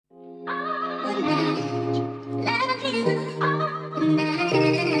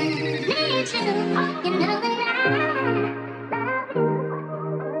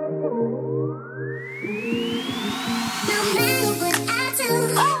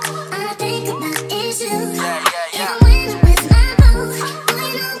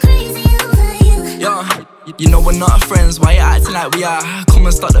we're not friends, why you acting like we are? Come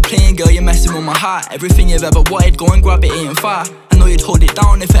and start the playing, girl, you're messing with my heart. Everything you've ever wanted, go and grab it, ain't far. I know you'd hold it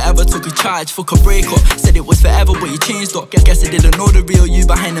down if it ever took a charge. Fuck a breakup, said it was forever but you changed up. Guess I didn't know the real you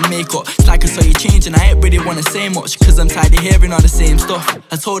behind the makeup. It's like I saw you change and I ain't really wanna say much, cause I'm tired of hearing all the same stuff.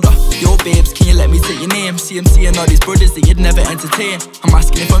 I told her, yo babes, can you let me take your name? See him seeing all these brothers that you'd never entertain. I'm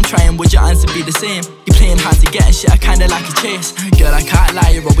asking if I'm trying, would your answer be the same? You playing hard to get and shit, I kinda like a chase. Girl, I can't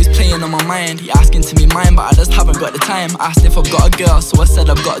lie, you're always playing on my mind. You're asking to be mine, but I just haven't got the time. Asked if I've got a girl, so I said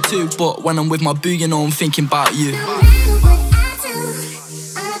I've got two. But when I'm with my boo, you know I'm thinking about you.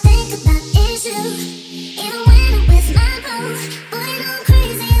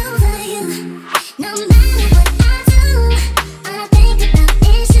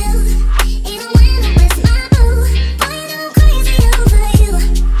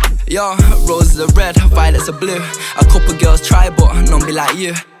 Yo, roses are red, violets are blue. A couple girls try, but none be like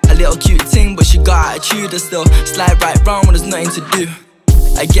you. A little cute thing, but she got attitude. I still slide right round when there's nothing to do.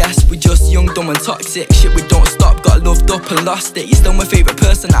 I guess we just young, dumb and toxic. Shit, we don't stop, got loved up and lost it. You're still my favourite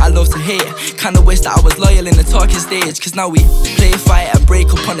person that I love to hate. Kinda wish that I was loyal in the talking stage, cause now we play, fight and break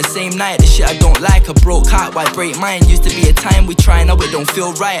up on the same night. The shit I don't like, a broke heart, why break mine? Used to be a time we try, now it don't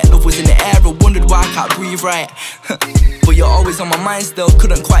feel right. Love was in the air, I wondered why I can't breathe right. But you're always on my mind still.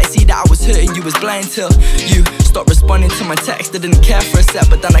 Couldn't quite see that I was hurting you, was blind till you stopped responding to my text. I didn't care for a sec,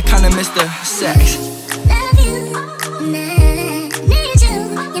 but then I kinda missed the sex. Love you, need you.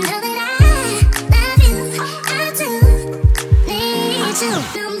 You know that I love you, I do need you.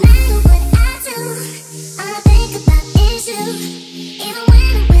 No matter what I do, all I think about is you. Even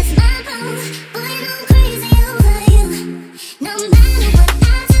when I'm with my boo, boy, I'm crazy over you. No matter what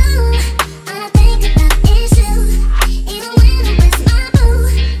I do, all I think about is you. Even when I'm with my boo,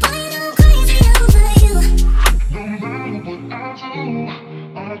 boy, I'm crazy over you. No matter what I do,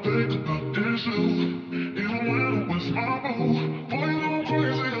 all I think about